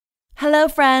Hello,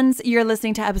 friends. You're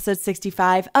listening to episode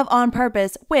 65 of On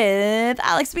Purpose with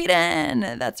Alex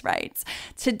Beadon. That's right.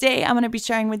 Today, I'm going to be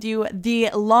sharing with you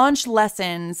the launch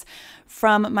lessons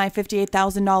from my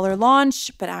 $58,000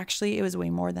 launch, but actually it was way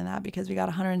more than that because we got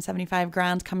 175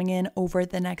 grand coming in over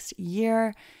the next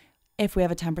year if we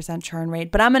have a 10% churn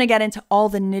rate. But I'm going to get into all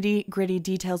the nitty gritty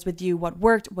details with you, what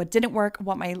worked, what didn't work,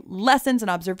 what my lessons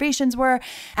and observations were.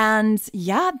 And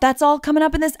yeah, that's all coming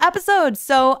up in this episode.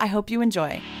 So I hope you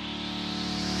enjoy.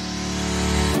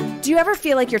 Do you ever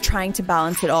feel like you're trying to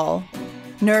balance it all?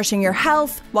 Nourishing your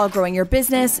health while growing your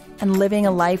business and living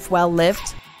a life well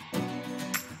lived?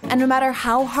 And no matter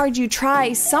how hard you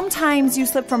try, sometimes you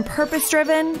slip from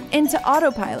purpose-driven into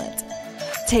autopilot.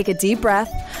 Take a deep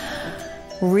breath,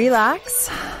 relax,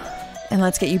 and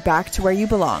let's get you back to where you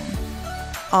belong.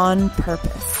 On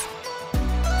purpose.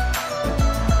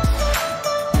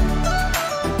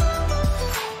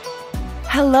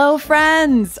 Hello,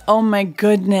 friends. Oh my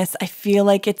goodness. I feel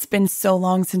like it's been so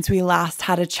long since we last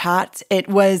had a chat.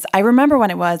 I remember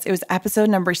when it was episode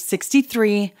number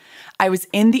 63. I was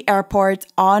in the airport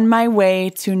on my way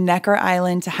to Necker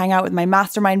Island to hang out with my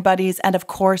mastermind buddies. And of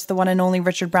course, the one and only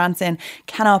Richard Branson.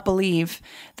 Cannot believe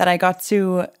that I got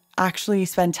to actually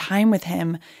spend time with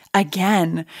him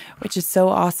again, which is so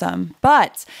awesome.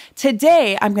 But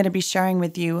today I'm going to be sharing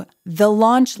with you the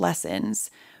launch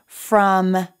lessons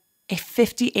from a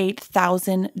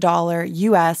 $58,000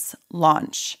 US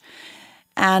launch.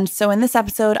 And so in this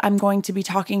episode, I'm going to be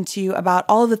talking to you about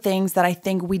all of the things that I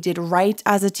think we did right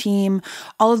as a team,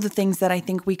 all of the things that I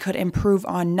think we could improve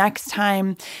on next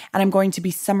time. And I'm going to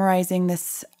be summarizing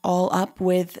this all up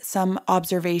with some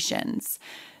observations.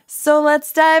 So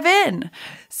let's dive in.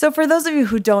 So for those of you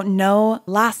who don't know,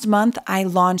 last month I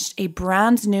launched a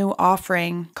brand new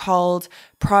offering called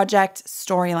Project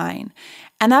Storyline.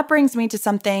 And that brings me to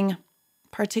something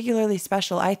particularly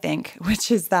special, I think,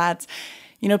 which is that,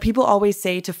 people always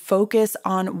say to focus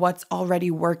on what's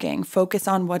already working, focus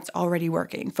on what's already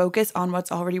working, focus on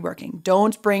what's already working.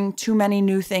 Don't bring too many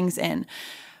new things in.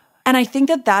 And I think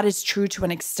that that is true to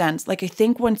an extent. I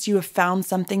think once you have found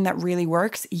something that really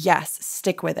works, yes,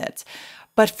 stick with it.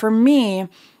 But for me,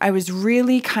 I was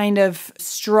really kind of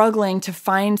struggling to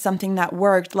find something that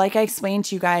worked. Like I explained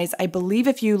to you guys, I believe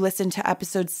if you listened to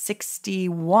episode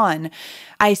 61,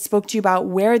 I spoke to you about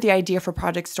where the idea for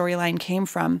Project Storyline came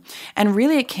from. And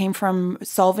really it came from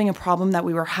solving a problem that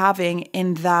we were having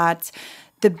in that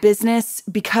the business,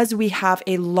 because we have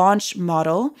a launch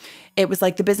model, it was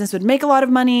like the business would make a lot of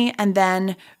money and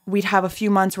then we'd have a few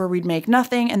months where we'd make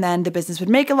nothing and then the business would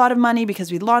make a lot of money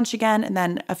because we'd launch again and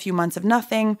then a few months of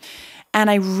nothing. And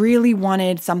I really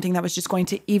wanted something that was just going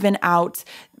to even out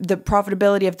the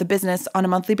profitability of the business on a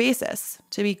monthly basis,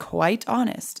 to be quite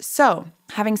honest. So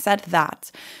having said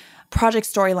that, Project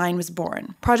Storyline was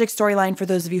born. Project Storyline, for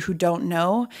those of you who don't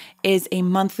know, is a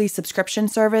monthly subscription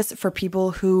service for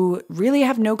people who really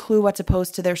have no clue what to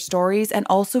post to their stories and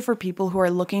also for people who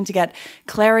are looking to get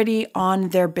clarity on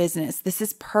their business. This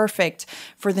is perfect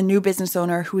for the new business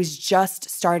owner who is just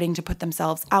starting to put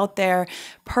themselves out there.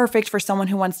 Perfect for someone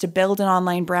who wants to build an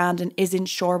online brand and isn't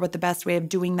sure what the best way of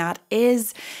doing that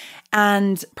is.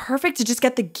 And perfect to just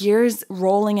get the gears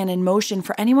rolling and in motion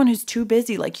for anyone who's too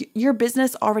busy. Your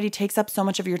business already takes up so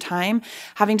much of your time,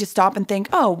 having to stop and think,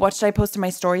 oh, what should I post in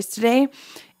my stories today?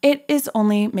 It is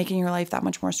only making your life that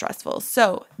much more stressful.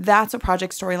 So that's what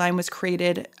Project Storyline was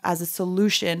created as a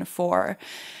solution for.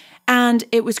 And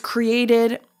it was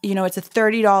created, it's a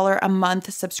 $30 a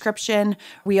month subscription.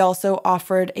 We also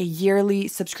offered a yearly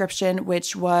subscription,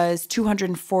 which was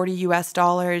 $240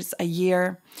 US a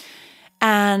year.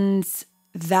 And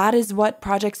that is what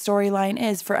Project Storyline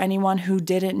is. For anyone who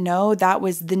didn't know, that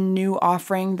was the new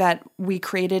offering that we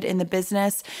created in the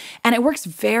business. And it works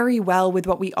very well with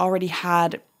what we already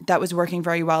had that was working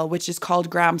very well, which is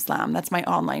called Gram Slam. That's my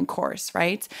online course,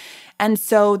 right? And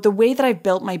so the way that I've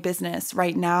built my business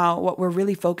right now, what we're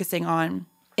really focusing on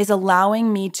is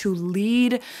allowing me to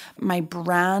lead my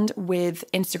brand with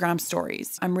Instagram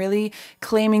stories. I'm really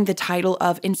claiming the title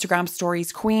of Instagram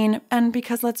Stories Queen. And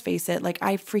because let's face it,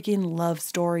 I freaking love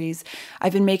stories.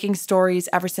 I've been making stories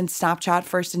ever since Snapchat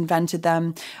first invented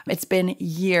them. It's been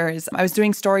years. I was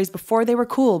doing stories before they were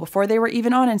cool, before they were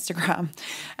even on Instagram.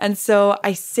 And so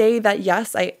I say that,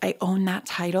 yes, I own that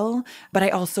title, but I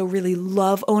also really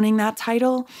love owning that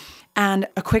title. And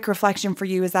a quick reflection for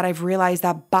you is that I've realized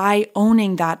that by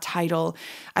owning that title,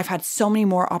 I've had so many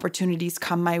more opportunities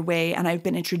come my way and I've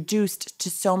been introduced to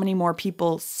so many more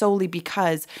people solely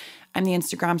because I'm the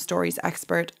Instagram stories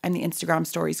expert. I'm the Instagram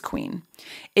stories queen.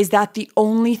 Is that the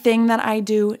only thing that I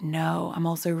do? No, I'm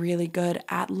also really good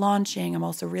at launching. I'm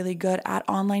also really good at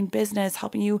online business,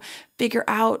 helping you figure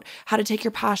out how to take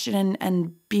your passion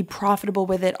and be profitable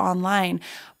with it online.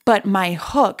 But my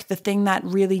hook, the thing that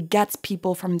really gets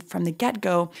people from the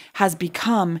get-go, has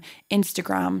become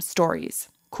Instagram stories.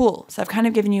 Cool. So I've kind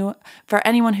of given you, for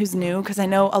anyone who's new, because I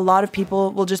know a lot of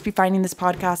people will just be finding this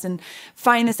podcast and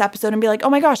find this episode and be like, oh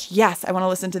my gosh, yes, I want to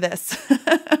listen to this.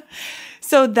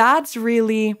 So that's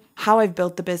really how I've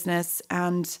built the business.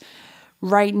 And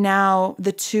right now,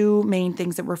 the two main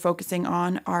things that we're focusing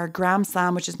on are Gram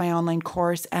Slam, which is my online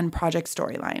course, and Project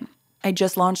Storyline. I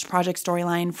just launched Project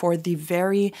Storyline for the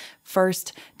very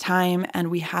first time,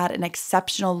 and we had an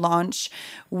exceptional launch.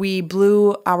 We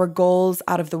blew our goals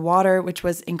out of the water, which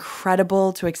was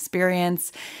incredible to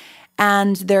experience.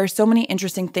 And there are so many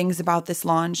interesting things about this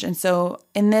launch. And so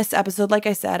in this episode, like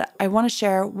I said, I want to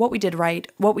share what we did right,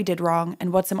 what we did wrong,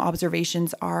 and what some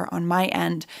observations are on my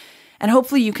end. And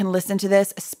hopefully you can listen to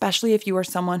this, especially if you are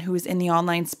someone who is in the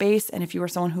online space, and if you are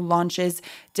someone who launches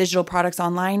digital products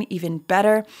online, even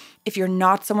better. If you're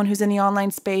not someone who's in the online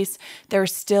space,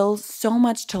 there's still so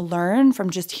much to learn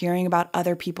from just hearing about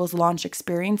other people's launch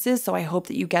experiences. So I hope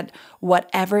that you get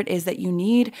whatever it is that you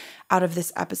need out of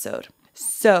this episode.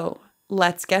 So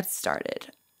let's get started.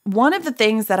 One of the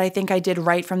things that I think I did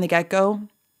right from the get-go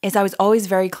is I was always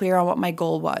very clear on what my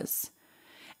goal was.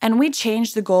 And we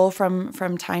changed the goal from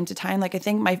time to time. Like I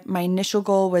think my initial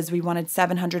goal was we wanted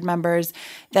 700 members.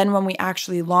 Then when we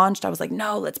actually launched, I was like,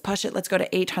 no, let's push it. Let's go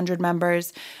to 800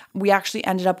 members. We actually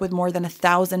ended up with more than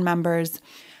 1,000 members.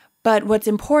 But what's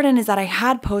important is that I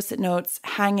had Post-it notes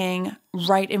hanging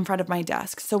right in front of my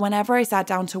desk. So whenever I sat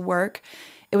down to work,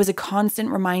 it was a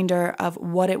constant reminder of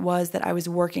what it was that I was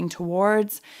working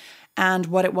towards and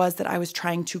what it was that I was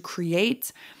trying to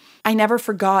create. I never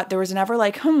forgot. There was never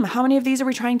like, how many of these are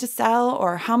we trying to sell?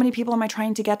 Or how many people am I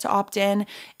trying to get to opt in?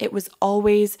 It was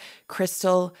always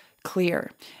crystal clear.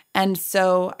 And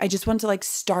so I just want to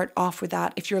start off with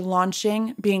that. If you're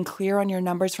launching, being clear on your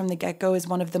numbers from the get-go is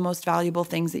one of the most valuable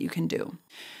things that you can do.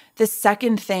 The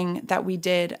second thing that we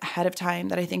did ahead of time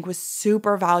that I think was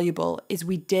super valuable is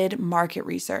we did market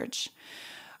research.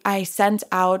 I sent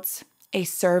out a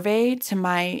survey to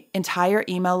my entire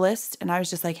email list, and I was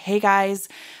just like, hey guys,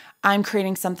 I'm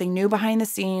creating something new behind the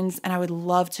scenes, and I would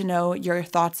love to know your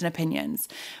thoughts and opinions.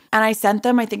 And I sent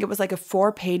them, I think it was like a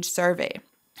 4-page survey.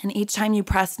 And each time you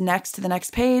press next to the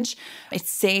next page, it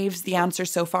saves the answer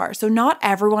so far. So not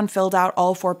everyone filled out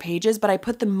all 4 pages, but I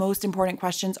put the most important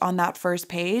questions on that first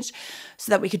page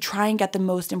so that we could try and get the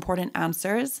most important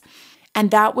answers.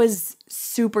 And that was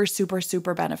super, super,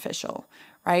 super beneficial,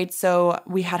 right? So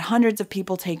we had hundreds of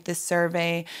people take this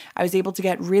survey. I was able to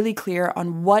get really clear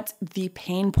on what the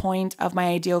pain point of my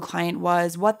ideal client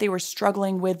was, what they were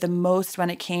struggling with the most when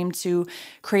it came to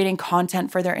creating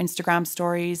content for their Instagram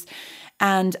stories.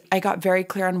 And I got very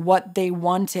clear on what they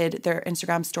wanted their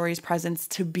Instagram stories presence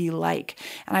to be like.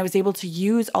 And I was able to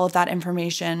use all of that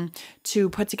information to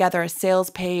put together a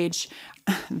sales page.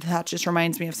 That just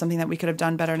reminds me of something that we could have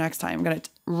done better next time. I'm going to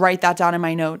write that down in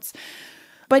my notes.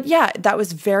 But yeah, that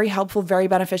was very helpful, very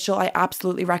beneficial. I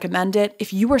absolutely recommend it.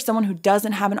 If you are someone who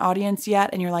doesn't have an audience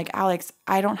yet and you're like, Alex,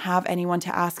 I don't have anyone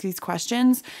to ask these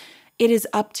questions, it is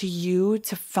up to you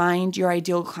to find your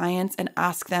ideal clients and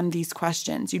ask them these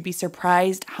questions. You'd be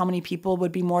surprised how many people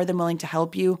would be more than willing to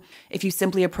help you if you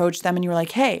simply approach them and you were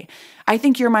like, hey, I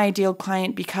think you're my ideal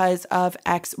client because of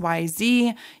X, Y,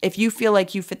 Z. If you feel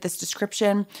like you fit this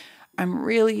description, I'm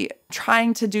really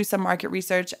trying to do some market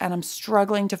research and I'm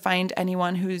struggling to find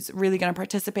anyone who's really going to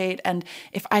participate. And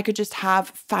if I could just have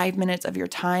 5 minutes of your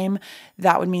time,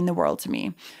 that would mean the world to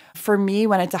me. For me,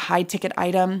 when it's a high ticket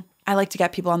item, I like to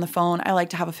get people on the phone. I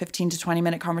like to have a 15 to 20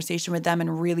 minute conversation with them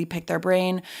and really pick their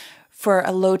brain. For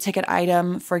a low ticket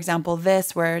item, for example,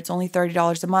 this, where it's only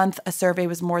 $30 a month, a survey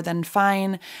was more than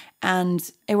fine. And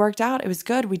it worked out. It was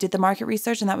good. We did the market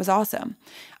research and that was awesome.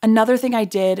 Another thing I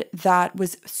did that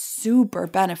was super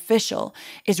beneficial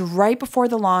is right before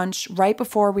the launch, right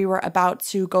before we were about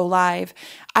to go live,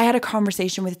 I had a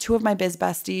conversation with 2 of my biz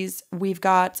besties. We've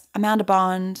got Amanda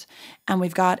Bond and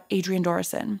we've got Adrienne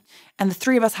Dorison. And the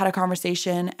 3 of us had a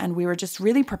conversation and we were just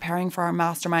really preparing for our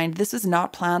mastermind. This was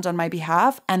not planned on my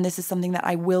behalf. And this is something that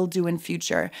I will do in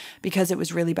future because it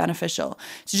was really beneficial.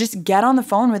 So just get on the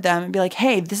phone with them and be like,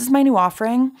 hey, this is my new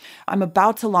offering. I'm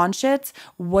about to launch it.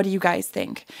 What do you guys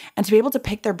think? And to be able to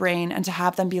pick their brain and to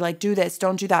have them be like, do this,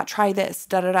 don't do that, try this,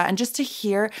 da da da. And just to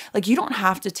hear, you don't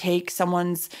have to take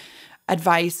someone's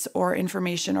advice or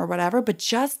information or whatever, but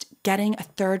just getting a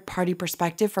third party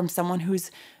perspective from someone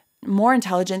who's more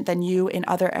intelligent than you in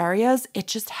other areas, it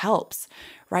just helps,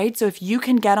 right? So if you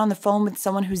can get on the phone with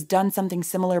someone who's done something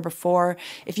similar before,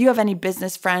 if you have any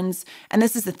business friends, and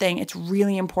this is the thing, it's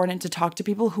really important to talk to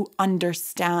people who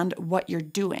understand what you're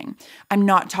doing. I'm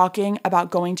not talking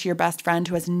about going to your best friend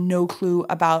who has no clue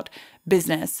about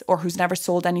business or who's never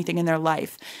sold anything in their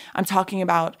life. I'm talking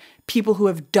about people who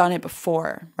have done it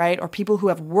before, right? Or people who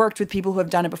have worked with people who have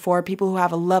done it before, people who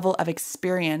have a level of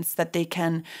experience that they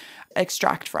can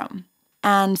extract from.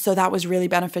 And so that was really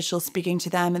beneficial speaking to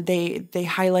them. They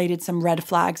highlighted some red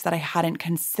flags that I hadn't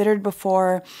considered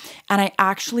before. And I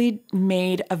actually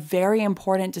made a very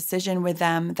important decision with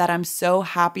them that I'm so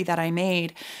happy that I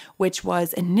made, which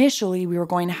was initially we were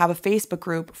going to have a Facebook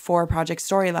group for Project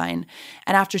Storyline.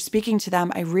 And after speaking to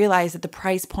them, I realized that the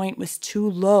price point was too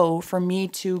low for me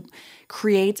to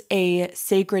create a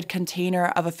sacred container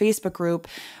of a Facebook group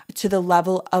to the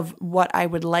level of what I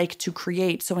would like to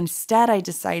create. So instead, I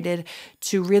decided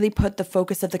to really put the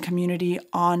focus of the community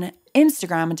on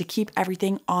Instagram and to keep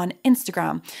everything on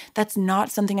Instagram. That's not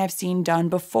something I've seen done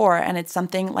before. And it's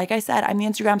something, like I said, I'm the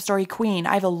Instagram story queen.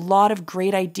 I have a lot of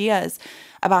great ideas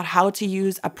about how to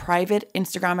use a private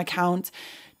Instagram account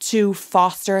to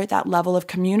foster that level of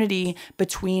community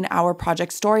between our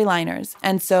project storyliners.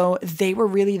 And so they were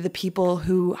really the people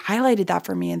who highlighted that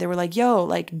for me. And they were like, yo,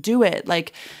 like, do it.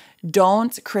 Like,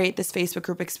 don't create this Facebook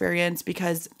group experience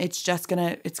because it's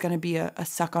gonna be a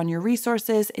suck on your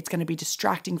resources. It's gonna be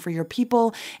distracting for your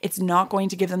people. It's not going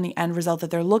to give them the end result that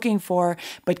they're looking for.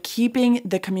 But keeping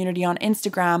the community on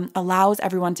Instagram allows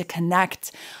everyone to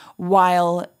connect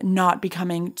while not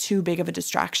becoming too big of a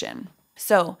distraction.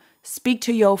 So speak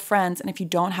to your friends. And if you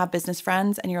don't have business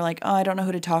friends and you're like, oh, I don't know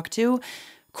who to talk to,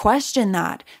 question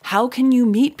that. How can you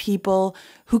meet people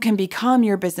who can become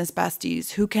your business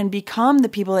besties, who can become the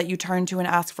people that you turn to and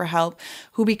ask for help,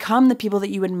 who become the people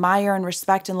that you admire and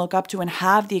respect and look up to and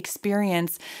have the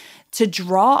experience to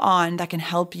draw on that can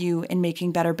help you in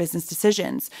making better business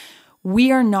decisions?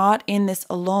 We are not in this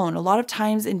alone. A lot of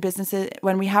times in businesses,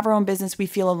 when we have our own business, we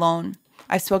feel alone.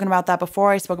 I've spoken about that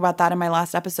before. I spoke about that in my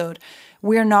last episode.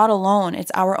 We're not alone.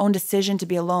 It's our own decision to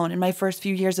be alone. In my first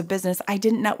few years of business, I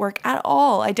didn't network at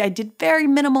all. I did very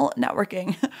minimal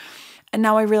networking. And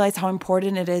now I realize how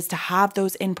important it is to have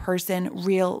those in-person,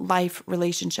 real life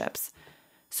relationships.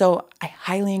 So I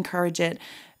highly encourage it.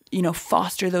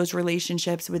 Foster those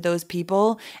relationships with those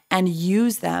people and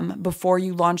use them before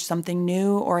you launch something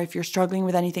new. Or if you're struggling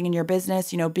with anything in your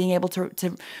business, being able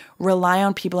to rely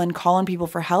on people and call on people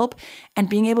for help and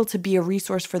being able to be a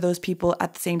resource for those people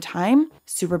at the same time,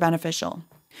 super beneficial.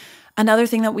 Another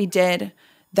thing that we did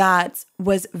that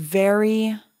was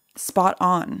very spot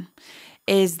on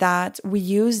is that we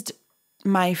used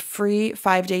my free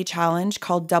 5-day challenge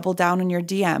called Double Down on Your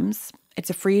DMs. It's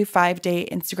a free 5-day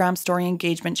Instagram story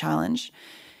engagement challenge.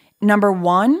 Number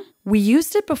one, we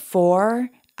used it before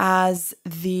as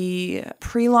the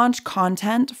pre-launch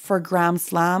content for Gram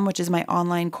Slam, which is my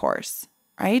online course,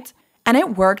 right? And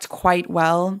it worked quite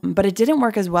well, but it didn't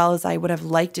work as well as I would have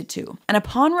liked it to. And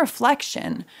upon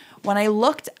reflection, when I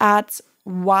looked at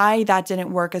why that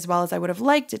didn't work as well as I would have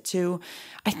liked it to,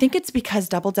 I think it's because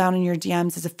Double Down on Your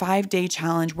DMs is a 5-day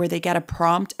challenge where they get a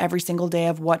prompt every single day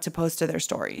of what to post to their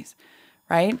stories.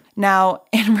 Right? Now,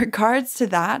 in regards to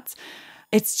that,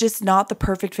 it's just not the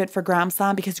perfect fit for Gram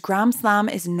Slam because Gram Slam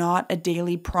is not a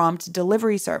daily prompt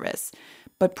delivery service,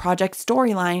 but Project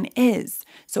Storyline is.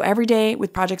 So every day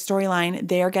with Project Storyline,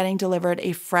 they are getting delivered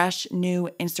a fresh new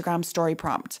Instagram story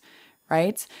prompt,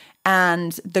 right?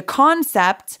 And the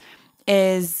concept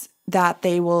is that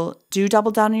they will do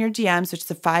Double Down on Your DMs, which is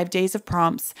the 5 days of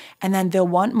prompts, and then they'll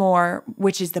want more,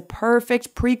 which is the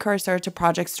perfect precursor to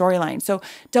Project Storyline. So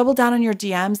Double Down on Your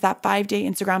DMs, that 5-day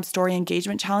Instagram story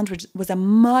engagement challenge, which was a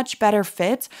much better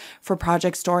fit for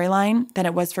Project Storyline than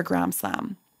it was for Gram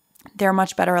Slam. They're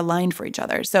much better aligned for each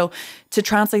other. So to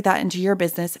translate that into your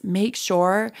business, make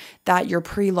sure that your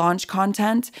pre-launch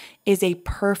content is a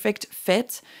perfect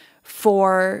fit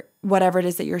for whatever it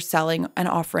is that you're selling and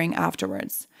offering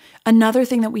afterwards. Another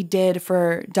thing that we did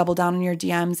for Double Down on Your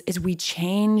DMs is we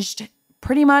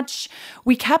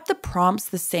kept the prompts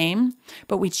the same,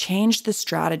 but we changed the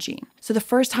strategy. So the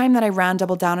first time that I ran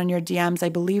Double Down on Your DMs, I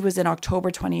believe was in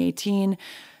October 2018,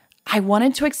 I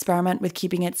wanted to experiment with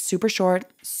keeping it super short,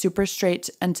 super straightforward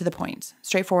and to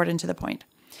the point.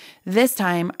 This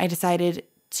time I decided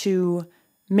to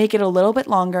make it a little bit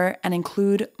longer and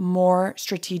include more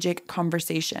strategic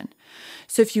conversation.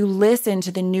 So if you listen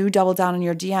to the new Double Down on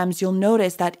Your DMs, you'll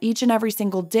notice that each and every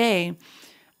single day,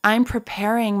 I'm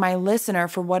preparing my listener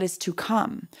for what is to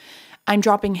come. I'm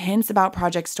dropping hints about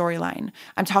project storyline.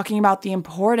 I'm talking about the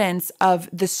importance of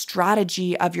the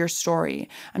strategy of your story.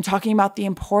 I'm talking about the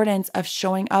importance of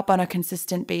showing up on a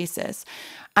consistent basis.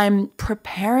 I'm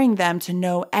preparing them to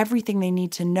know everything they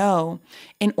need to know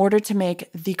in order to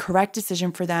make the correct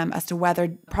decision for them as to whether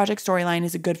project storyline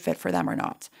is a good fit for them or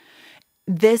not.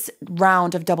 This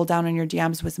round of double down on your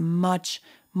DMs was much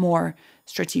more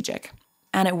strategic,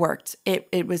 and it worked.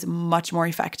 It was much more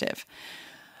effective.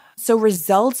 So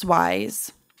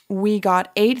results-wise, we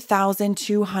got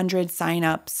 8,200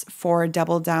 signups for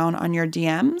double down on your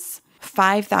DMs.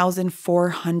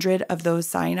 5,400 of those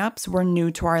signups were new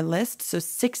to our list. So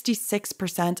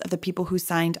 66% of the people who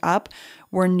signed up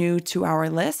were new to our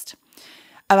list.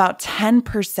 About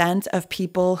 10% of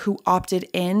people who opted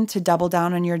in to double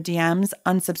down on your DMs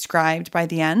unsubscribed by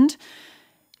the end.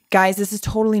 Guys, this is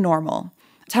totally normal.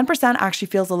 10% actually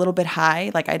feels a little bit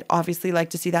high. Like, I'd obviously like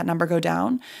to see that number go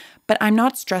down, but I'm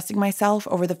not stressing myself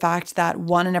over the fact that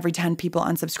 1 in every 10 people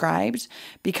unsubscribed,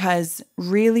 because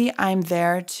really I'm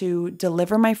there to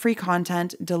deliver my free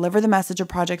content, deliver the message of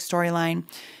Project Storyline.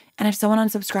 And if someone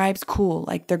unsubscribes, cool.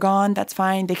 Like, they're gone, that's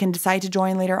fine. They can decide to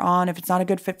join later on. If it's not a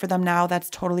good fit for them now, that's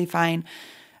totally fine.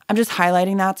 I'm just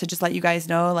highlighting that to just let you guys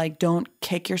know, like, don't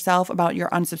kick yourself about your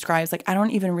unsubscribes. Like, I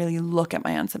don't even really look at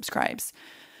my unsubscribes.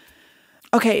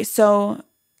 Okay, so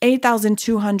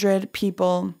 8,200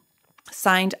 people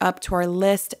signed up to our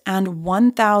list, and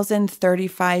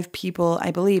 1,035 people,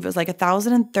 I believe it was like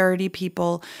 1,030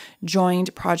 people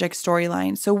joined Project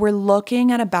Storyline. So we're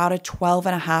looking at about a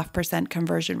 12.5%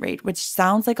 conversion rate, which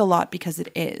sounds like a lot because it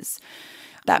is.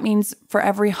 That means for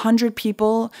every 100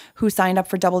 people who signed up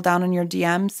for Double Down on your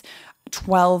DMs,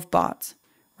 12 bought,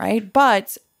 right?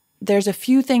 But there's a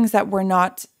few things that we're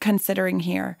not considering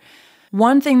here.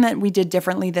 One thing that we did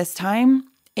differently this time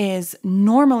is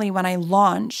normally when I'm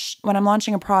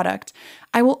launching a product,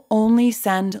 I will only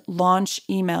send launch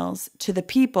emails to the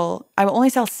people. I will only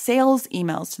sell sales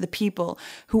emails to the people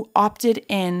who opted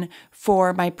in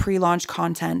for my pre-launch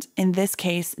content. In this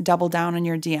case, double down on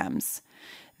your DMs.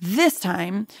 This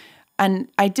time, and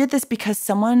I did this because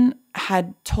someone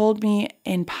had told me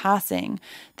in passing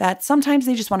that sometimes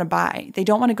they just want to buy. They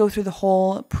don't want to go through the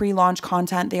whole pre-launch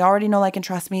content. They already know, like, and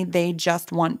trust me, they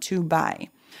just want to buy.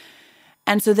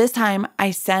 And so this time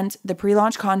I sent the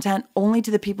pre-launch content only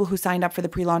to the people who signed up for the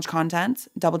pre-launch content,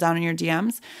 double down on your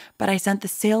DMs, but I sent the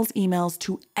sales emails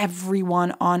to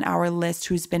everyone on our list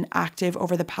who's been active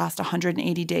over the past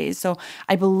 180 days. So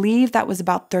I believe that was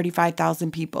about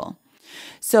 35,000 people.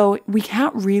 So we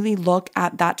can't really look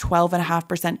at that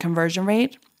 12.5% conversion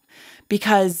rate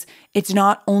because it's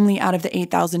not only out of the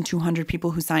 8,200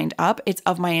 people who signed up, it's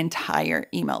of my entire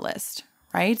email list,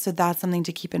 right? So that's something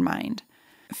to keep in mind.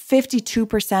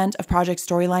 52% of Project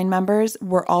Storyline members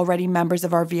were already members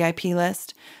of our VIP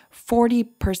list.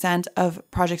 40% of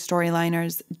Project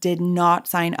Storyliners did not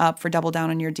sign up for Double Down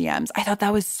on your DMs. I thought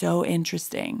that was so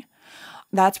interesting.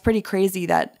 That's pretty crazy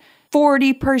that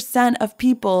 40% of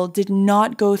people did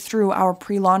not go through our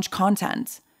pre-launch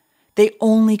content. They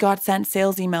only got sent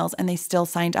sales emails and they still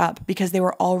signed up because they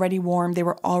were already warm. They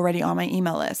were already on my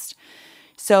email list.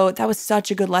 So that was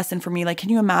such a good lesson for me. Like, can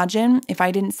you imagine if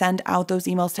I didn't send out those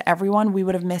emails to everyone, we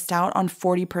would have missed out on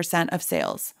 40% of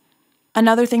sales.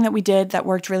 Another thing that we did that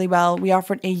worked really well, we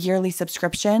offered a yearly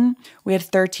subscription. We had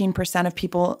 13% of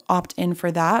people opt in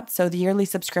for that. So the yearly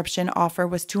subscription offer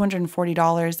was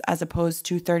 $240 as opposed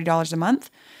to $30 a month,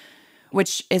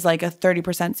 which is like a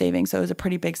 30% saving. So it was a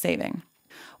pretty big saving.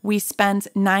 We spent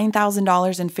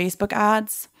 $9,000 in Facebook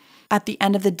ads. At the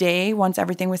end of the day, once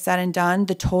everything was said and done,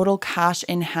 the total cash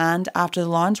in hand after the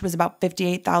launch was about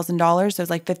 $58,000. So it was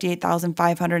like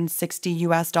 $58,560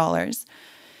 US.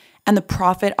 And the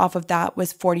profit off of that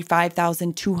was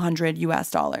 $45,200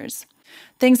 US.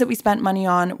 Things that we spent money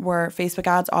on were Facebook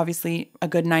ads, obviously a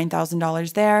good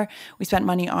 $9,000 there. We spent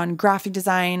money on graphic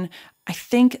design. I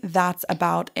think that's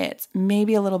about it.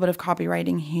 Maybe a little bit of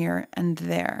copywriting here and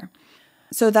there.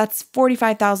 So that's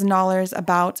 $45,000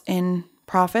 about in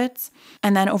profits.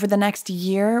 And then over the next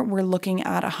year, we're looking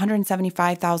at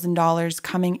 $175,000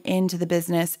 coming into the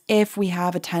business if we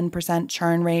have a 10%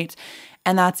 churn rate.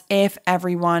 And that's if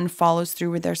everyone follows through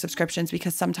with their subscriptions,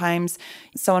 because sometimes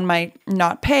someone might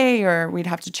not pay or we'd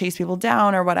have to chase people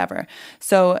down or whatever.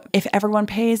 So if everyone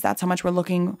pays, that's how much we're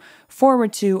looking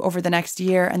forward to over the next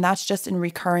year. And that's just in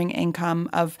recurring income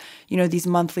of, these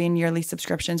monthly and yearly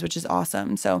subscriptions, which is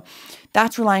awesome. So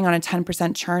that's relying on a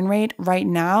 10% churn rate. Right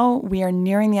now, we are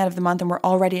nearing the end of the month and we're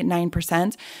already at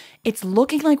 9%. It's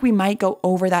looking like we might go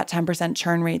over that 10%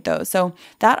 churn rate though. So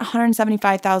that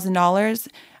 $175,000,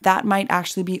 that might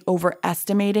actually be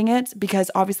overestimating it,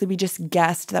 because obviously we just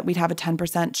guessed that we'd have a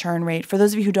 10% churn rate. For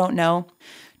those of you who don't know,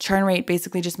 churn rate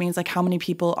basically just means like how many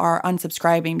people are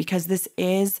unsubscribing, because this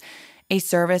is a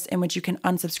service in which you can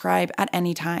unsubscribe at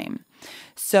any time.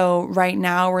 So right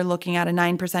now we're looking at a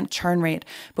 9% churn rate,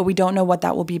 but we don't know what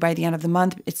that will be by the end of the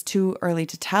month. It's too early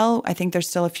to tell. I think there's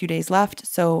still a few days left,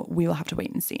 so we will have to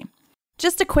wait and see.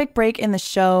 Just a quick break in the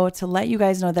show to let you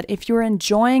guys know that if you're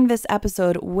enjoying this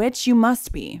episode, which you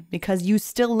must be because you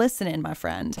still listen in, my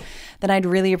friend, then I'd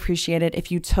really appreciate it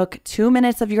if you took 2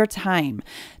 minutes of your time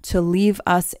to leave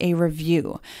us a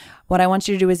review. What I want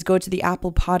you to do is go to the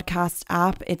Apple Podcast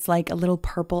app. It's like a little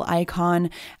purple icon.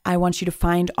 I want you to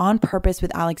find On Purpose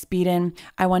with Alex Beadon.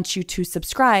 I want you to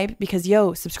subscribe because,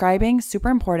 subscribing, super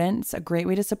important. It's a great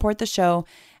way to support the show.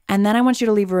 And then I want you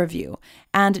to leave a review.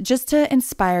 And just to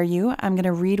inspire you, I'm going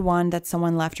to read one that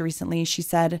someone left recently. She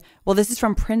said, this is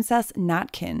from Princess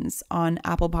Natkins on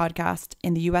Apple Podcast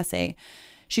in the USA.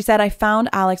 She said, I found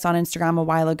Alex on Instagram a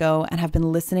while ago and have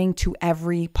been listening to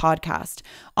every podcast.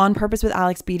 On Purpose with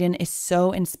Alex Beadon is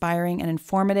so inspiring and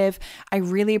informative. I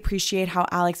really appreciate how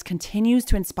Alex continues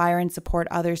to inspire and support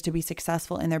others to be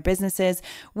successful in their businesses.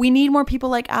 We need more people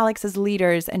like Alex as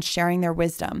leaders and sharing their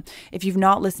wisdom. If you've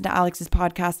not listened to Alex's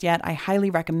podcast yet, I highly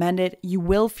recommend it. You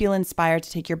will feel inspired to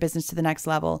take your business to the next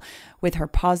level with her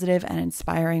positive and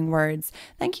inspiring words.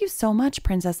 Thank you so much,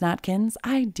 Princess Natkins.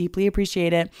 I deeply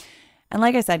appreciate it. And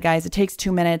like I said, guys, it takes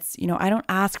 2 minutes. I don't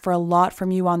ask for a lot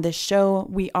from you on this show.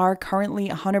 We are currently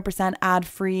 100%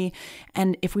 ad-free.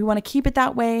 And if we want to keep it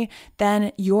that way,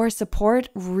 then your support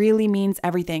really means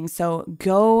everything. So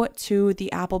go to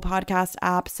the Apple Podcast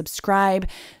app, subscribe,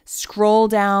 scroll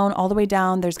down, all the way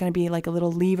down. There's going to be like a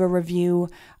little leave a review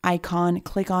icon.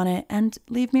 Click on it and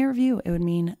leave me a review. It would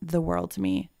mean the world to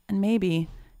me. And maybe,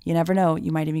 you never know,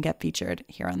 you might even get featured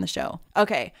here on the show.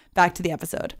 Okay, back to the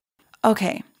episode.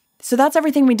 Okay. So that's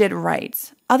everything we did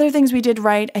right. Other things we did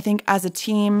right, I think as a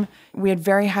team, we had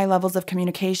very high levels of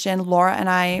communication. Laura and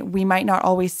I, we might not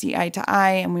always see eye to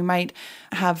eye and we might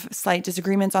have slight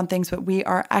disagreements on things, but we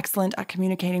are excellent at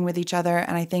communicating with each other.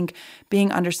 And I think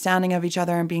being understanding of each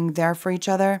other and being there for each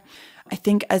other. I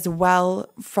think as well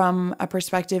from a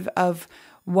perspective of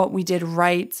what we did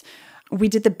right, we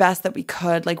did the best that we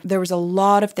could. Like there was a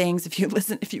lot of things. If you've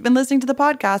been listening to the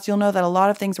podcast, you'll know that a lot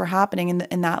of things were happening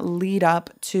in that lead up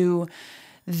to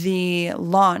the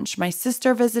launch. My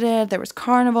sister visited, there was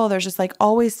carnival, there's just like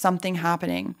always something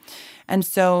happening. And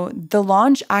so the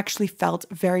launch actually felt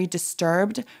very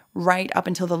disturbed right up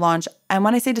until the launch. And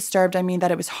when I say disturbed, I mean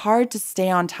that it was hard to stay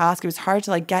on task. It was hard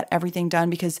to like get everything done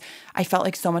because I felt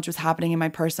like so much was happening in my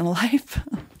personal life.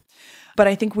 But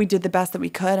I think we did the best that we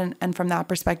could. And from that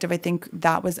perspective, I think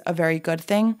that was a very good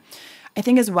thing. I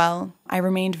think as well, I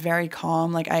remained very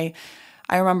calm. Like I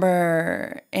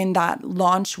remember in that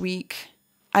launch week,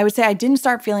 I would say I didn't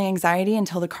start feeling anxiety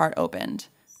until the cart opened,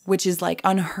 which is like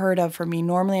unheard of for me.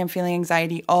 Normally I'm feeling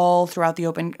anxiety all throughout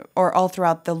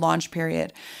the launch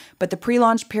period. But the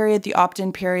pre-launch period, the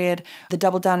opt-in period, the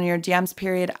double down on your DMs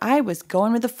period, I was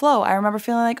going with the flow. I remember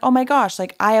feeling like, oh my gosh,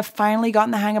 like I have finally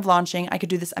gotten the hang of launching. I could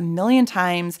do this a million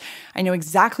times. I know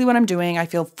exactly what I'm doing. I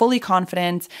feel fully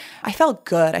confident. I felt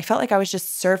good. I felt like I was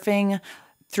just surfing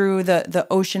through the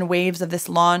ocean waves of this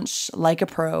launch like a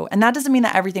pro. And that doesn't mean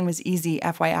that everything was easy,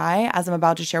 FYI. As I'm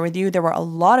about to share with you, there were a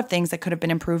lot of things that could have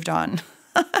been improved on.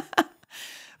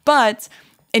 But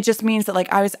it just means that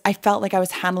like I felt like I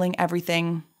was handling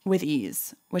everything with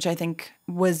ease, which I think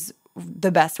was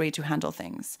the best way to handle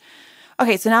things.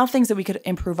 Okay, so now things that we could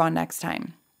improve on next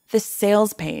time. The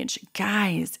sales page.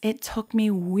 Guys, it took me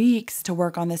weeks to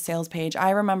work on this sales page. I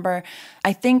remember,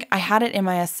 I think I had it in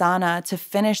my Asana to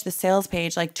finish the sales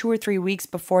page like 2 or 3 weeks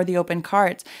before the open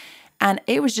cart. And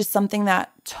it was just something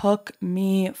that took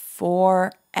me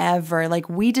forever. Like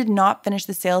we did not finish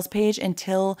the sales page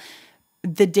until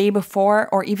the day before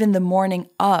or even the morning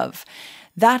of.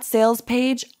 That sales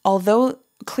page, although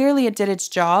clearly it did its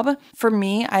job, for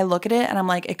me, I look at it and I'm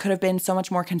like, it could have been so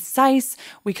much more concise.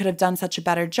 We could have done such a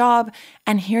better job.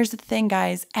 And here's the thing,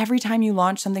 guys, every time you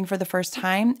launch something for the first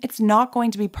time, it's not going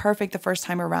to be perfect the first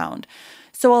time around.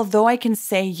 So although I can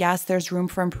say, yes, there's room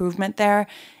for improvement there,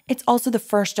 it's also the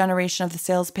first generation of the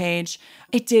sales page.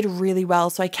 It did really well,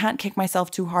 so I can't kick myself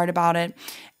too hard about it.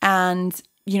 And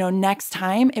next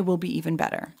time it will be even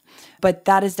better. But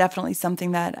that is definitely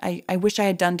something that I wish I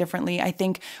had done differently. I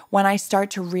think when I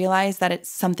start to realize that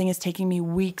something is taking me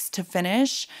weeks to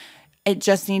finish, it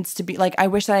just needs to be like, I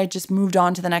wish that I had just moved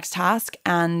on to the next task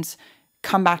and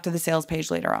come back to the sales page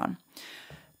later on.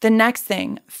 The next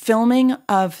thing, filming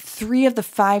of 3 of the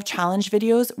 5 challenge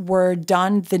videos were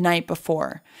done the night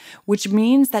before, which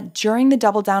means that during the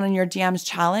Double Down on Your DMs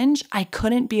challenge, I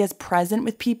couldn't be as present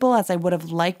with people as I would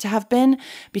have liked to have been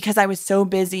because I was so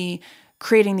busy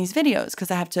creating these videos because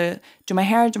I have to do my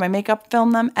hair, do my makeup,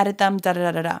 film them, edit them,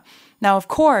 da-da-da-da-da. Now, of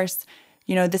course,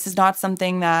 this is not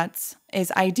something that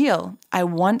is ideal. I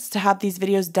want to have these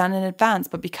videos done in advance,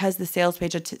 but because the sales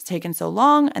page had taken so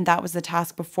long and that was the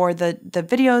task before the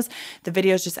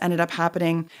videos just ended up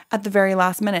happening at the very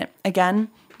last minute. Again,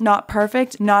 not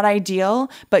perfect, not ideal,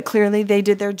 but clearly they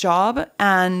did their job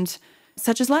and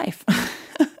such is life.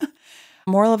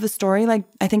 Moral of the story,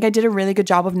 I think I did a really good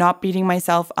job of not beating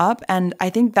myself up. And I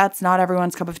think that's not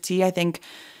everyone's cup of tea. I think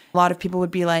a lot of people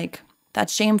would be like,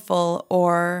 that's shameful,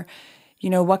 or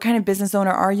what kind of business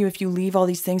owner are you if you leave all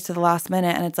these things to the last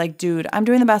minute? And it's like, dude, I'm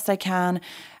doing the best I can.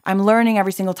 I'm learning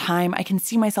every single time. I can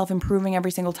see myself improving every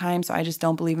single time. So I just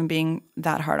don't believe in being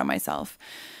that hard on myself.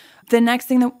 The next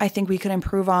thing that I think we could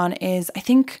improve on is I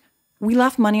think we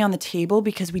left money on the table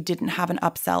because we didn't have an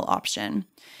upsell option.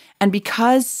 And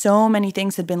because so many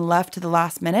things had been left to the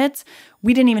last minute,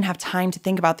 we didn't even have time to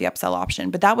think about the upsell option.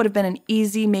 But that would have been an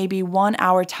easy, maybe 1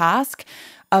 hour task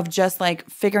of just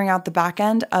figuring out the back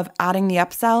end of adding the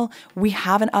upsell. We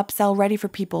have an upsell ready for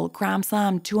people. Gram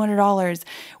Slam, $200.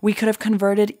 We could have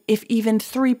converted, if even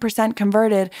 3%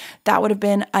 converted, that would have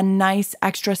been a nice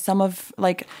extra sum of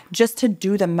just to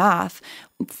do the math.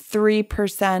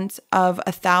 3% of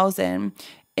 1,000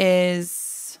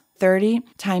 is 30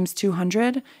 times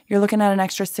 200. You're looking at an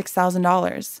extra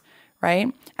 $6,000.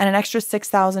 Right? And an extra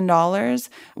 $6,000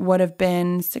 would have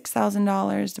been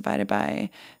 $6,000 divided by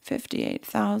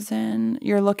 58,000.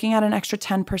 You're looking at an extra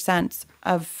 10%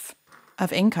 of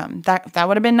income. That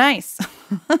would have been nice.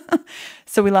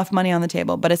 So we left money on the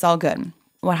table, but it's all good.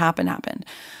 What happened.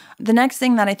 The next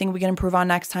thing that I think we can improve on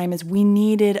next time is we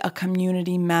needed a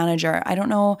community manager. I don't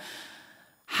know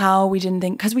how we didn't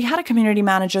think, because we had a community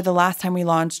manager the last time we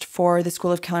launched for the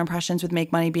School of Killer Impressions with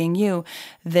Make Money Being You.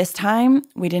 This time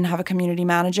we didn't have a community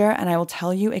manager, and I will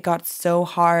tell you, it got so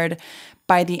hard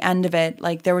by the end of it.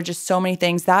 There were just so many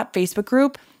things. That Facebook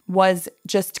group was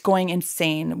just going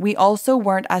insane. We also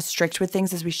weren't as strict with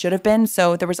things as we should have been.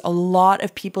 So there was a lot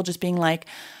of people just being like,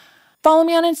 follow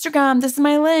me on Instagram, this is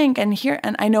my link, and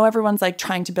I know everyone's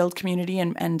trying to build community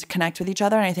and connect with each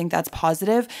other, and I think that's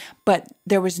positive, but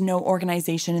there was no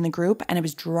organization in the group, and it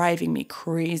was driving me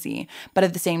crazy. But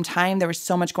at the same time, there was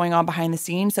so much going on behind the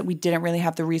scenes that we didn't really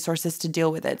have the resources to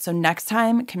deal with it. So next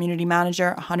time, community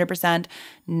manager, 100%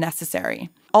 necessary.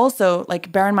 Also,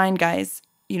 bear in mind, guys,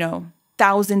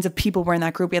 thousands of people were in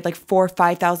that group. We had 4,000 or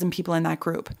 5,000 people in that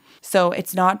group. So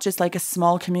it's not just a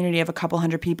small community of a couple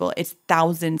hundred people. It's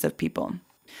thousands of people.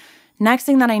 Next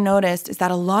thing that I noticed is that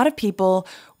a lot of people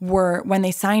were, when they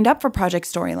signed up for Project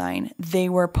Storyline, they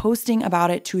were posting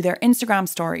about it to their Instagram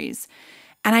stories.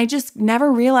 And I just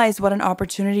never realized what an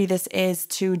opportunity this is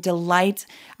to delight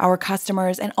our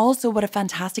customers, and also what a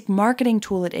fantastic marketing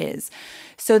tool it is.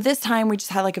 So this time we just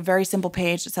had a very simple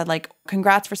page that said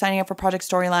congrats for signing up for Project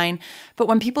Storyline. But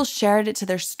when people shared it to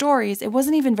their stories, it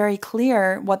wasn't even very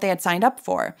clear what they had signed up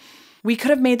for. We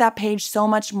could have made that page so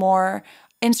much more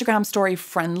Instagram story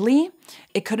friendly.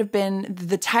 It could have been,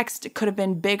 the text could have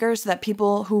been bigger so that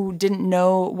people who didn't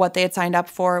know what they had signed up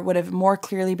for would have more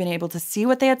clearly been able to see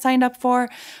what they had signed up for.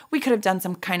 We could have done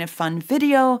some kind of fun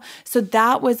video. So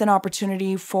that was an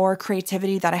opportunity for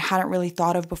creativity that I hadn't really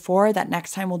thought of before, that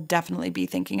next time we'll definitely be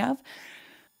thinking of.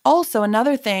 Also,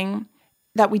 another thing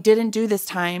that we didn't do this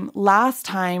time, last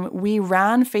time we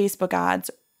ran Facebook ads,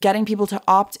 getting people to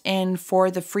opt in for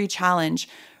the free challenge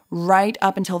right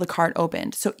up until the cart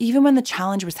opened. So even when the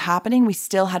challenge was happening, we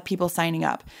still had people signing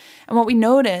up. And what we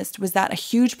noticed was that a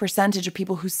huge percentage of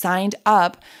people who signed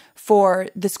up for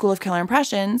the School of Killer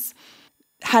Impressions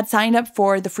had signed up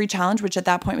for the free challenge, which at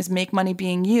that point was Make Money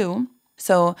Being You.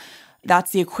 So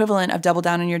that's the equivalent of Double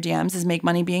Down on Your DMs is Make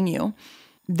Money Being You.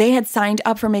 They had signed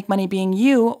up for Make Money Being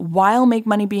You while Make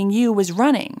Money Being You was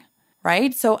running,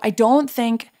 right? So I don't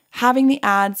think having the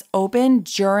ads open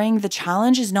during the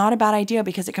challenge is not a bad idea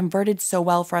because it converted so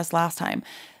well for us last time.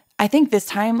 I think this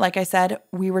time, like I said,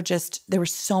 there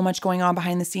was so much going on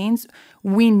behind the scenes.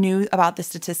 We knew about the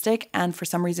statistic, and for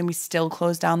some reason we still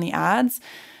closed down the ads.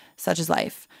 Such is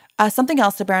life. Something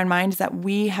else to bear in mind is that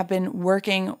we have been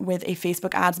working with a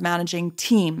Facebook ads managing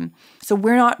team. So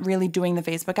we're not really doing the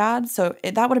Facebook ads. So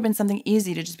that would have been something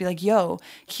easy to just be like, yo,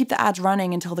 keep the ads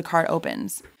running until the cart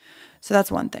opens. So that's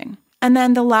one thing. And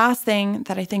then the last thing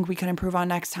that I think we could improve on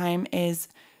next time is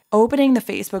opening the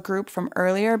Facebook group from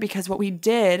earlier, because what we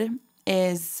did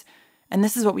is, and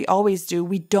this is what we always do,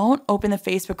 we don't open the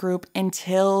Facebook group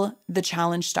until the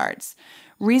challenge starts.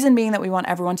 Reason being that we want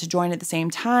everyone to join at the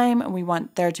same time, and we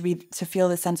want there to feel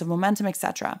this sense of momentum,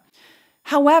 etc.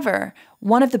 However,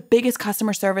 one of the biggest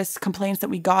customer service complaints that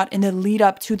we got in the lead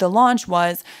up to the launch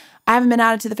was, I haven't been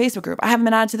added to the Facebook group. I haven't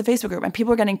been added to the Facebook group. And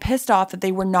people are getting pissed off that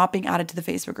they were not being added to the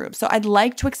Facebook group. So I'd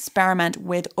like to experiment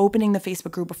with opening the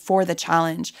Facebook group before the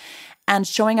challenge and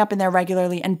showing up in there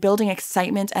regularly and building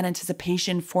excitement and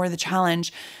anticipation for the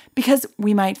challenge, because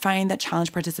we might find that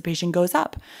challenge participation goes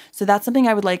up. So that's something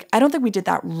I would like. I don't think we did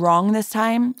that wrong this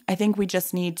time. I think we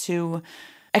just need to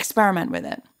experiment with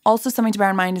it. Also, something to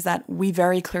bear in mind is that we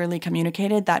very clearly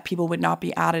communicated that people would not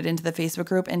be added into the Facebook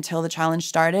group until the challenge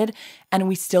started. And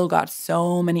we still got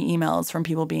so many emails from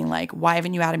people being like, why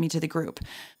haven't you added me to the group?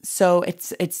 So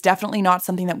it's definitely not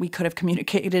something that we could have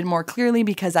communicated more clearly,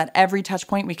 because at every touch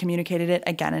point, we communicated it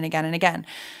again and again and again.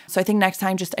 So I think next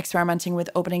time, just experimenting with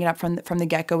opening it up from the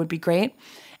get-go would be great.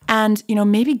 And,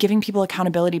 maybe giving people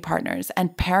accountability partners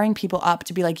and pairing people up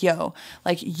to be like, yo,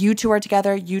 like you two are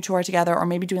together, or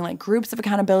maybe doing like groups of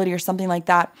accountability or something like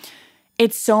that.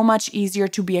 It's so much easier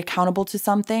to be accountable to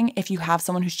something if you have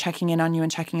someone who's checking in on you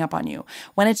and checking up on you.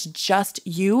 When it's just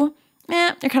you,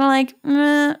 you're kind of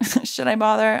like, should I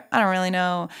bother? I don't really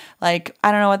know. Like,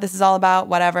 I don't know what this is all about,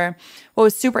 whatever. What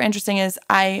was super interesting is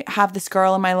I have this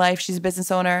girl in my life. She's a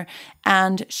business owner,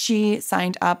 and she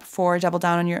signed up for Double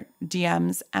Down on Your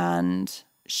DMs. And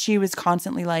she was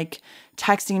constantly like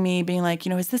texting me being like,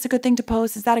 is this a good thing to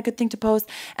post? Is that a good thing to post?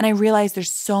 And I realized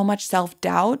there's so much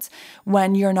self-doubt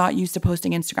when you're not used to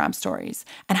posting Instagram stories,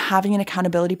 and having an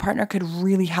accountability partner could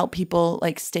really help people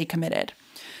like stay committed.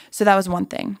 So that was one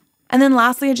thing. And then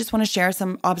lastly, I just want to share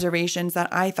some observations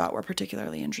that I thought were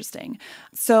particularly interesting.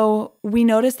 So we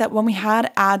noticed that when we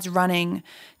had ads running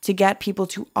to get people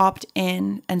to opt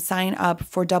in and sign up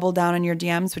for Double Down on Your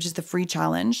DMs, which is the free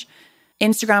challenge,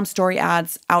 Instagram story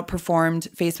ads outperformed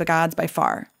Facebook ads by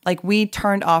far. Like, we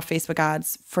turned off Facebook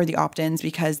ads for the opt-ins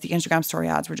because the Instagram story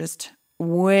ads were just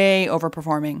way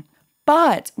overperforming.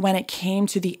 But when it came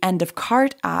to the end of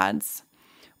cart ads,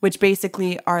 which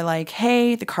basically are like,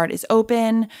 hey, the cart is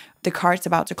open, the cart's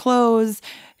about to close,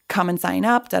 come and sign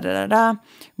up, da-da-da-da.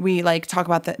 We like talk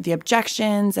about the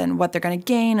objections and what they're going to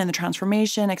gain and the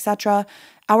transformation, etc.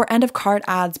 Our end of cart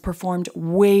ads performed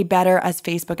way better as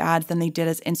Facebook ads than they did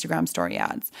as Instagram story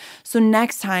ads. So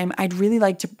next time, I'd really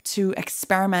like to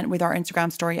experiment with our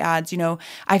Instagram story ads. I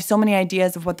have so many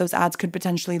ideas of what those ads could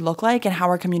potentially look like and how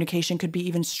our communication could be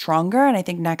even stronger. And I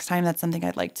think next time that's something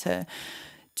I'd like to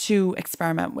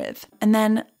experiment with. And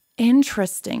then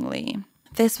interestingly,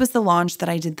 this was the launch that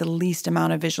I did the least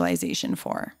amount of visualization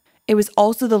for. It was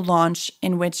also the launch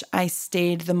in which I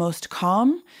stayed the most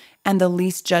calm and the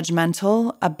least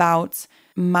judgmental about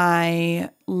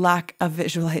my lack of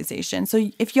visualization.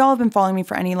 So if y'all have been following me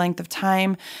for any length of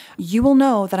time, you will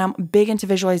know that I'm big into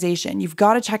visualization. You've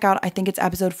got to check out, I think it's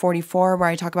episode 44, where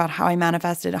I talk about how I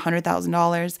manifested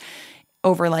 $100,000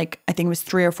 over I think it was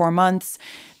 3 or 4 months.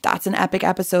 That's an epic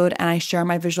episode, and I share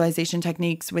my visualization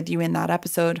techniques with you in that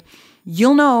episode.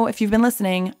 You'll know if you've been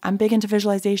listening, I'm big into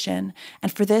visualization.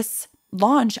 And for this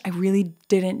launch, I really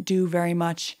didn't do very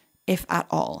much, if at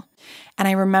all. And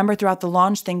I remember throughout the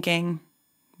launch thinking,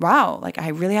 wow, I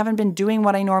really haven't been doing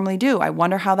what I normally do. I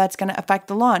wonder how that's going to affect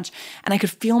the launch. And I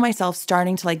could feel myself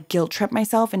starting to guilt trip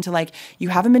myself into you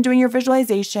haven't been doing your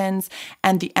visualizations,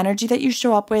 and the energy that you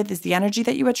show up with is the energy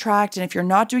that you attract. And if you're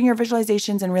not doing your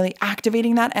visualizations and really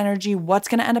activating that energy, what's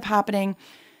going to end up happening?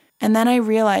 And then I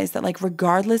realized that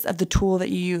regardless of the tool that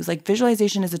you use,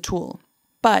 visualization is a tool.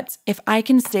 But if I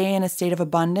can stay in a state of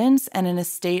abundance and in a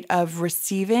state of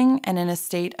receiving and in a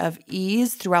state of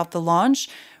ease throughout the launch,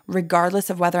 regardless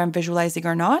of whether I'm visualizing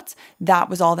or not, that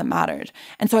was all that mattered.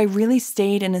 And so I really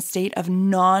stayed in a state of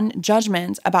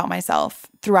non-judgment about myself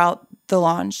throughout the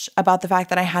launch, about the fact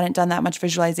that I hadn't done that much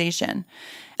visualization,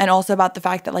 and also about the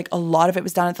fact that a lot of it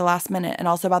was done at the last minute, and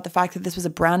also about the fact that this was a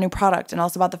brand new product, and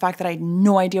also about the fact that I had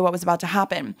no idea what was about to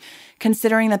happen,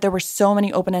 considering that there were so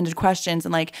many open-ended questions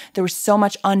and there was so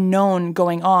much unknown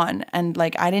going on, and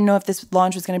I didn't know if this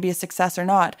launch was going to be a success or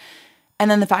not.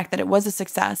 And then the fact that it was a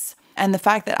success, and the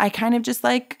fact that I kind of just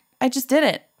I just did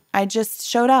it. I just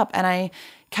showed up and I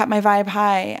kept my vibe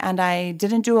high, and I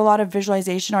didn't do a lot of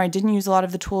visualization, or I didn't use a lot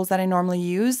of the tools that I normally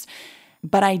use,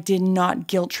 but I did not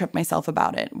guilt trip myself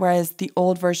about it. Whereas the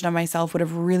old version of myself would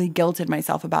have really guilted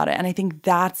myself about it. And I think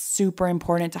that's super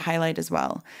important to highlight as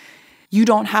well. You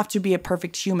don't have to be a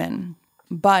perfect human.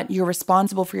 but you're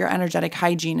responsible for your energetic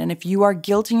hygiene. And if you are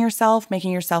guilting yourself,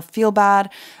 making yourself feel bad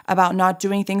about not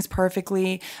doing things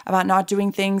perfectly, about not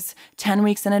doing things 10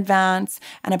 weeks in advance,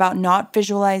 and about not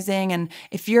visualizing, and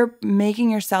if you're making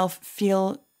yourself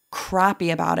feel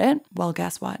crappy about it, well,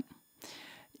 guess what?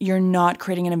 You're not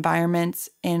creating an environment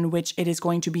in which it is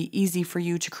going to be easy for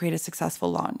you to create a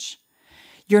successful launch.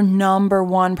 Your number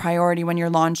one priority when you're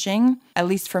launching, at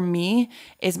least for me,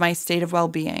 is my state of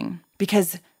well-being.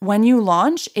 Because when you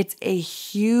launch, it's a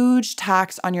huge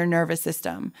tax on your nervous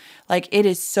system. Like, it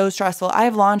is so stressful. I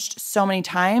have launched so many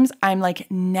times. I'm like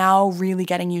now really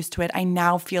getting used to it. I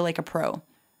now feel like a pro.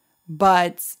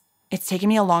 But it's taken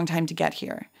me a long time to get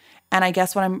here. And I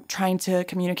guess what I'm trying to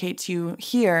communicate to you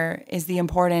here is the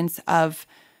importance of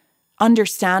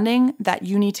understanding that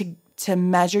you need to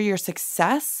measure your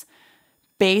success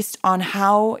based on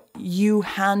how you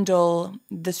handle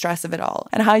the stress of it all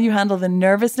and how you handle the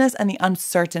nervousness and the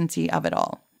uncertainty of it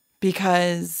all.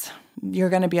 Because you're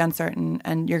going to be uncertain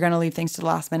and you're going to leave things to the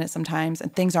last minute sometimes,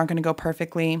 and things aren't going to go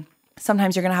perfectly.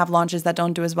 Sometimes you're going to have launches that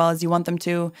don't do as well as you want them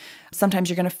to. Sometimes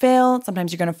you're going to fail.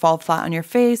 Sometimes you're going to fall flat on your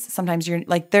face. Sometimes you're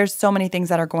like, there's so many things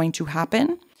that are going to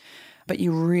happen, but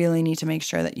you really need to make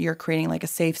sure that you're creating like a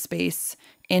safe space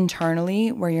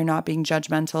internally where you're not being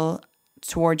judgmental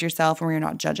toward yourself and where you're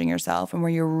not judging yourself and where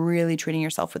you're really treating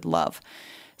yourself with love.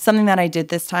 Something that I did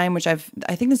this time, which I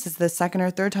think this is the second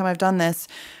or third time I've done this,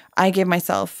 I gave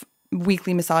myself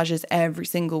weekly massages every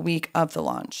single week of the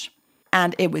launch.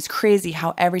 And it was crazy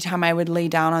how every time I would lay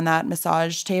down on that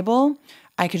massage table,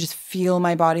 I could just feel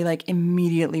my body like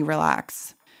immediately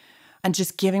relax. And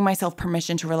just giving myself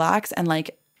permission to relax and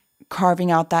like carving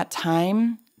out that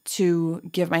time to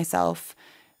give myself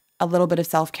a little bit of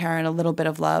self-care and a little bit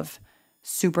of love.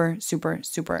 Super, super,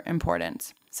 super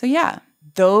important. So yeah,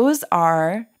 those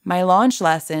are my launch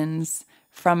lessons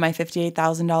from my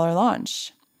 $58,000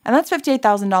 launch. And that's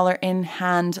 $58,000 in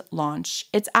hand launch.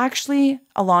 It's actually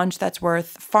a launch that's worth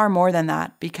far more than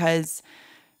that, because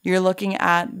you're looking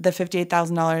at the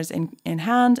 $58,000 in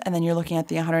hand, and then you're looking at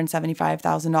the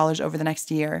 $175,000 over the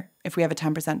next year if we have a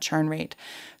 10% churn rate.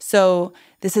 So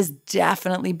this has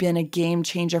definitely been a game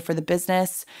changer for the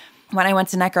business. When I went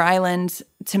to Necker Island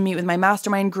to meet with my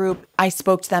mastermind group, I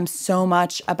spoke to them so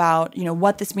much about,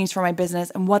 what this means for my business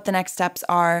and what the next steps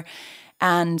are.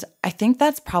 And I think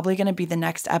that's probably going to be the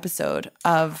next episode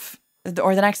or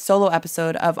the next solo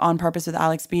episode of On Purpose with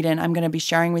Alex Beadon. I'm going to be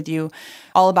sharing with you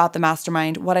all about the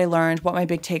mastermind, what I learned, what my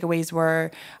big takeaways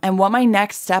were, and what my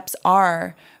next steps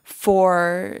are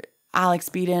for Alex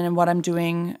Beadon and what I'm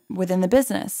doing within the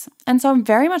business. And so I'm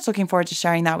very much looking forward to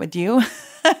sharing that with you.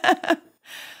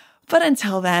 But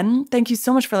until then, thank you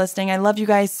so much for listening. I love you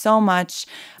guys so much.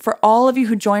 For all of you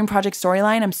who joined Project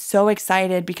Storyline, I'm so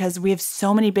excited because we have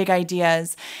so many big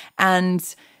ideas,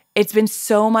 and it's been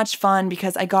so much fun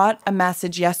because I got a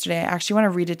message yesterday. I actually want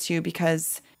to read it to you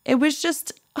because it was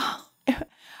just,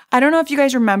 I don't know if you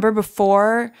guys remember,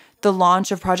 before the launch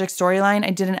of Project Storyline, I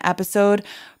did an episode,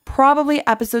 probably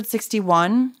episode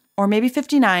 61 or maybe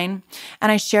 59.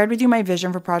 And I shared with you my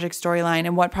vision for Project Storyline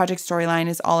and what Project Storyline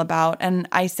is all about. And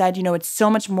I said, it's so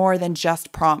much more than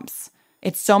just prompts.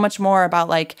 It's so much more about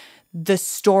like the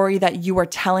story that you are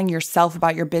telling yourself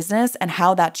about your business and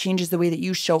how that changes the way that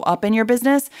you show up in your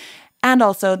business, and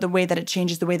also the way that it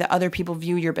changes the way that other people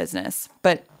view your business.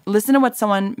 But listen to what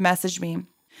someone messaged me.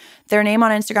 Their name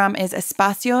on Instagram is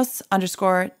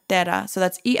espacios_terra. So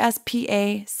that's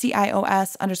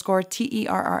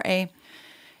ESPACIOS_TERRA.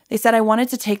 They said, I wanted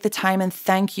to take the time and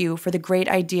thank you for the great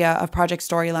idea of Project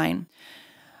Storyline.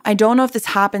 I don't know if this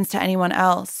happens to anyone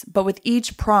else, but with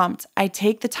each prompt, I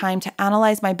take the time to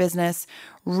analyze my business,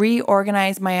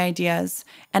 reorganize my ideas,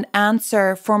 and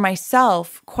answer for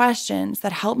myself questions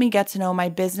that help me get to know my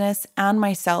business and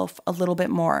myself a little bit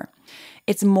more.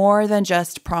 It's more than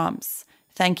just prompts.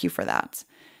 Thank you for that.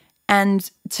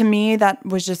 And to me, that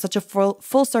was just such a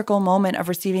full circle moment of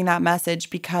receiving that message,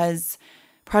 because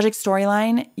Project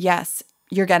Storyline, yes,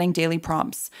 you're getting daily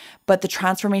prompts, but the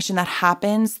transformation that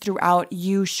happens throughout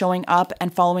you showing up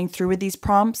and following through with these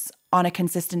prompts on a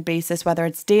consistent basis, whether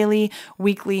it's daily,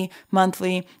 weekly,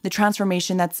 monthly, the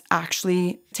transformation that's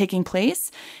actually taking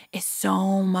place is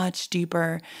so much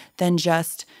deeper than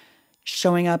just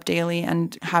showing up daily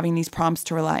and having these prompts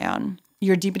to rely on.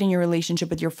 You're deepening your relationship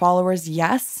with your followers,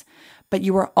 yes, but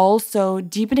you are also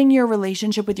deepening your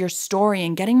relationship with your story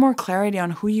and getting more clarity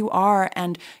on who you are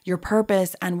and your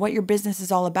purpose and what your business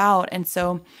is all about. And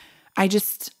so I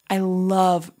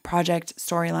love Project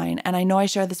Storyline. And I know I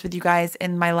shared this with you guys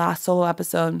in my last solo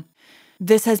episode,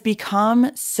 this has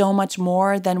become so much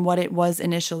more than what it was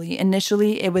initially.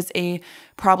 Initially, it was a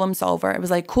problem solver. It was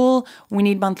like, cool, we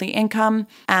need monthly income,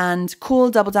 and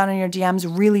cool, double down on your DMs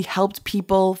really helped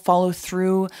people follow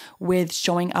through with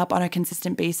showing up on a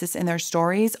consistent basis in their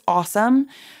stories. Awesome.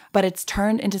 But it's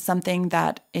turned into something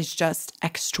that is just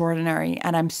extraordinary.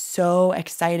 And I'm so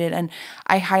excited. And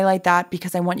I highlight that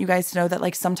because I want you guys to know that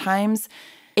like sometimes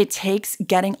it takes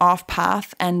getting off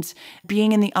path and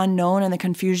being in the unknown and the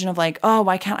confusion of like, oh,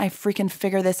 why can't I freaking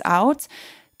figure this out,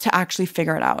 to actually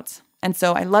figure it out. And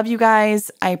so I love you guys.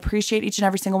 I appreciate each and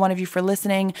every single one of you for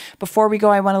listening. Before we go,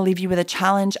 I want to leave you with a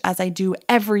challenge, as I do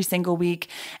every single week.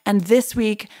 And this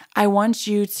week, I want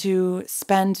you to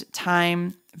spend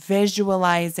time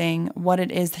visualizing what it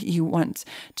is that you want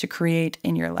to create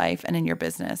in your life and in your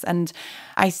business. And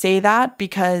I say that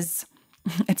because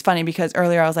it's funny, because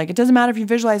earlier I was like, it doesn't matter if you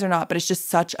visualize or not, but it's just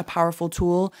such a powerful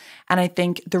tool. And I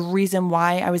think the reason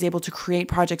why I was able to create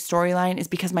Project Storyline is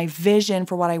because my vision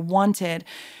for what I wanted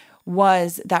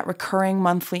was that recurring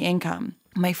monthly income.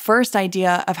 My first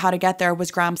idea of how to get there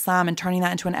was Gram Slam and turning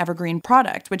that into an evergreen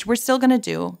product, which we're still going to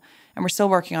do. And we're still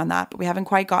working on that, but we haven't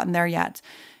quite gotten there yet.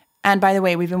 And by the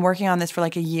way, we've been working on this for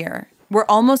like a year. We're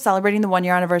almost celebrating the 1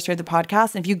 year anniversary of the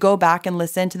podcast. And if you go back and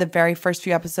listen to the very first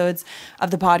few episodes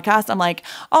of the podcast, I'm like,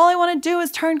 all I want to do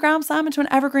is turn Gram Slam into an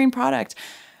evergreen product.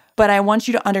 But I want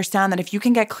you to understand that if you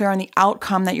can get clear on the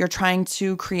outcome that you're trying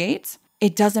to create,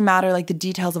 it doesn't matter like the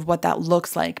details of what that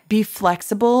looks like. Be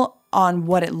flexible on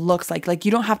what it looks like. Like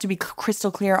you don't have to be crystal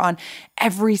clear on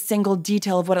every single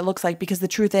detail of what it looks like, because the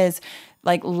truth is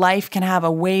like life can have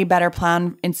a way better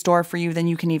plan in store for you than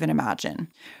you can even imagine.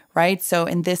 Right? So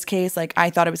in this case, like I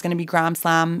thought it was going to be Gram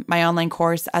Slam, my online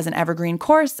course, as an evergreen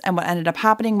course. And what ended up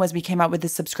happening was we came out with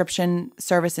this subscription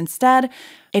service instead.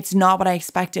 It's not what I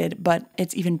expected, but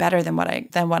it's even better than what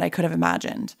I could have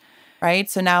imagined. Right?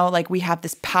 So now like we have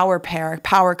this power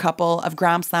couple of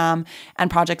Gram Slam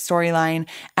and Project Storyline.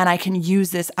 And I can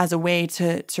use this as a way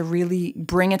to really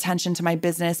bring attention to my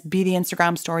business, be the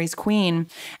Instagram stories queen.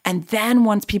 And then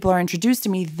once people are introduced to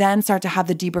me, then start to have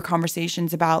the deeper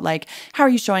conversations about like, how are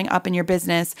you showing up in your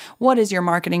business? What is your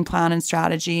marketing plan and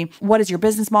strategy? What is your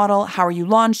business model? How are you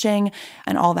launching?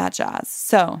 And all that jazz.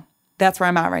 So that's where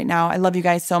I'm at right now. I love you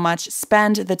guys so much.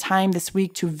 Spend the time this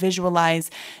week to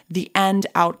visualize the end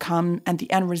outcome and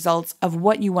the end results of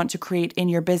what you want to create in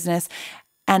your business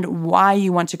and why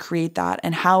you want to create that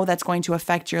and how that's going to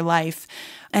affect your life.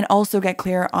 And also get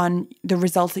clear on the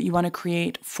results that you want to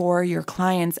create for your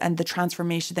clients and the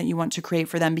transformation that you want to create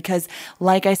for them. Because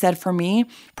like I said, for me,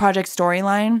 Project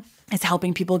Storyline is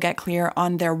helping people get clear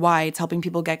on their why. It's helping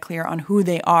people get clear on who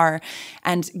they are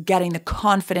and getting the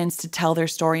confidence to tell their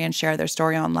story and share their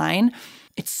story online.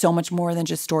 It's so much more than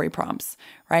just story prompts,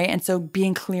 right? And so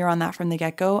being clear on that from the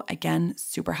get-go, again,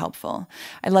 super helpful.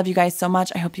 I love you guys so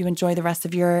much. I hope you enjoy the rest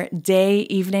of your day,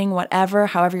 evening, whatever,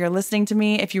 however you're listening to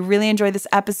me. If you really enjoyed this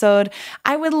episode,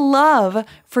 I would love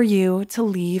for you to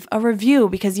leave a review,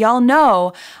 because y'all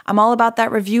know I'm all about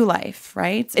that review life,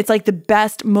 right? It's like the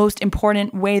best, most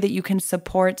important way that you can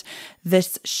support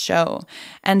this show.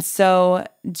 And so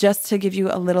just to give you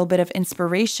a little bit of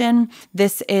inspiration,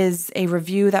 this is a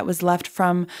review that was left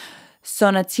from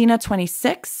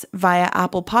Sonatina26 via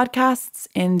Apple Podcasts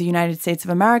in the United States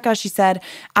of America. She said,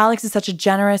 Alex is such a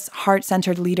generous,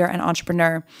 heart-centered leader and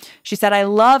entrepreneur. She said, I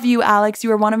love you, Alex.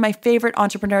 You are one of my favorite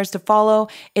entrepreneurs to follow.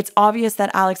 It's obvious that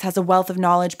Alex has a wealth of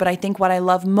knowledge, but I think what I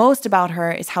love most about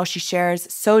her is how she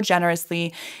shares so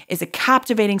generously, is a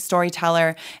captivating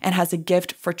storyteller, and has a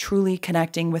gift for truly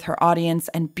connecting with her audience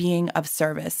and being of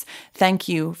service. Thank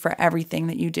you for everything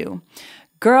that you do.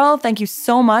 Girl, thank you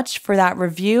so much for that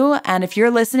review. And if you're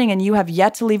listening and you have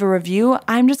yet to leave a review,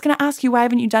 I'm just going to ask you, why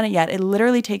haven't you done it yet? It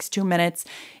literally takes 2 minutes.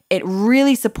 It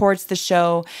really supports the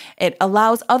show. It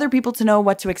allows other people to know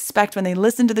what to expect when they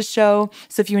listen to the show.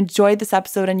 So if you enjoyed this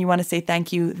episode and you want to say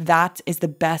thank you, that is the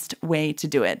best way to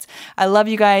do it. I love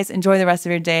you guys. Enjoy the rest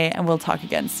of your day, and we'll talk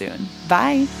again soon.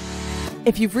 Bye.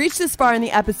 If you've reached this far in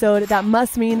the episode, that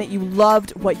must mean that you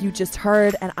loved what you just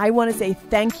heard. And I want to say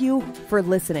thank you for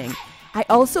listening. I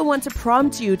also want to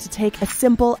prompt you to take a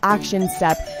simple action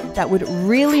step that would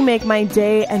really make my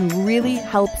day and really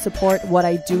help support what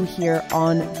I do here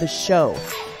on the show.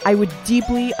 I would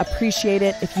deeply appreciate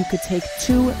it if you could take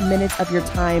 2 minutes of your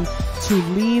time to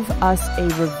leave us a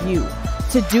review.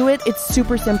 To do it, it's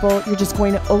super simple. You're just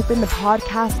going to open the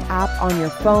podcast app on your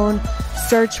phone,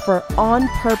 search for On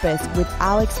Purpose with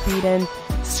Alex Beadon,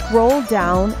 scroll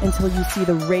down until you see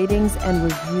the ratings and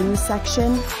reviews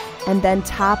section, and then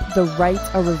tap the Write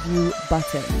a Review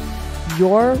button.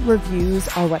 Your reviews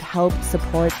are what help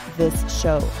support this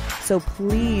show. So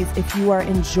please, if you are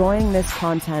enjoying this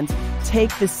content,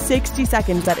 take the 60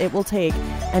 seconds that it will take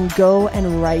and go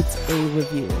and write a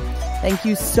review. Thank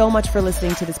you so much for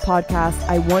listening to this podcast.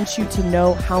 I want you to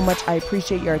know how much I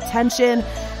appreciate your attention.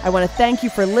 I want to thank you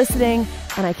for listening,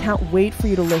 and I can't wait for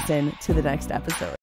you to listen to the next episode.